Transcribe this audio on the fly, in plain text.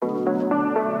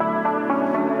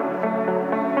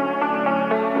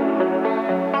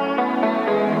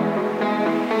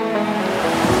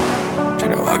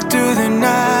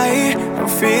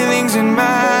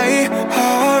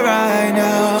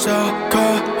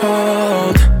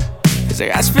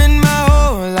like I spent my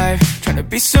whole life trying to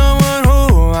be someone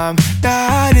who I'm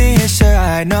not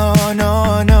inside. No,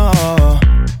 no, no.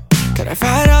 Gotta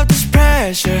fight out this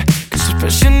pressure, cause it's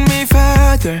pushing me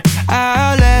further.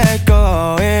 I'll let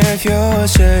go if you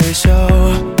say so.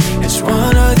 It's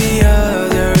one or the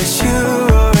other, it's you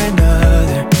or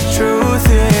another. Truth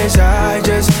is I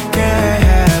just can't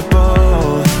have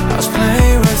both. I was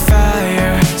playing with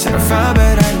fire, set on fire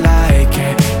but I like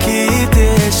it. Keep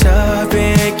this up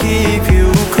and keep you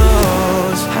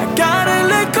close. I gotta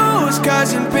let go, it's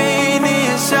causing pain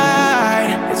inside.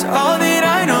 It's all that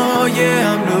I know,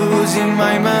 yeah, I'm losing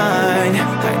my mind.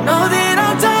 I know that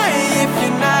I'll die if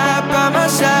you're not by my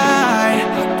side.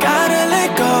 I gotta let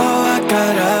go, I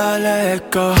gotta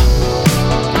let go.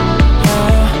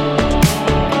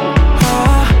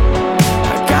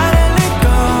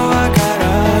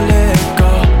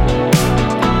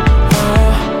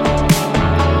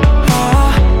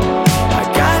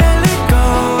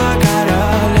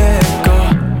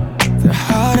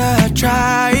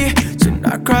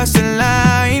 Cross the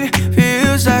line,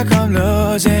 feels like I'm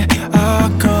losing all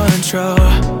control.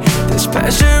 This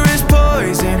pressure is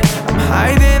poison, I'm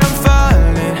high then I'm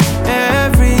falling.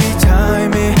 Every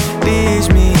time it leaves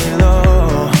me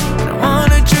low. I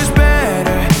wanna choose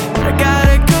better, but I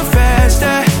gotta confess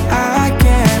that I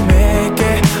can't make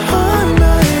it on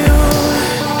my own.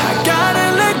 I gotta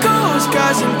let go, it's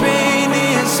causing pain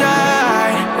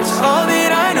inside. It's all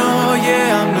that I know,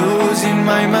 yeah, I'm losing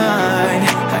my mind.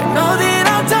 I know that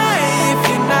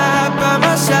by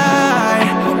my side,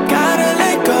 I gotta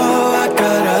let go, I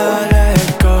gotta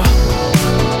let go.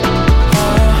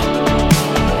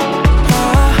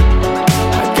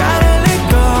 I gotta let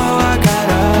go, I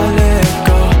gotta let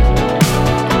go.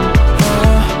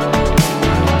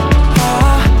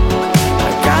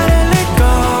 I gotta let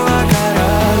go, I gotta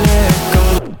let go.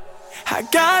 I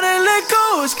gotta let go,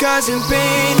 it's causing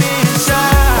pain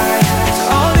inside.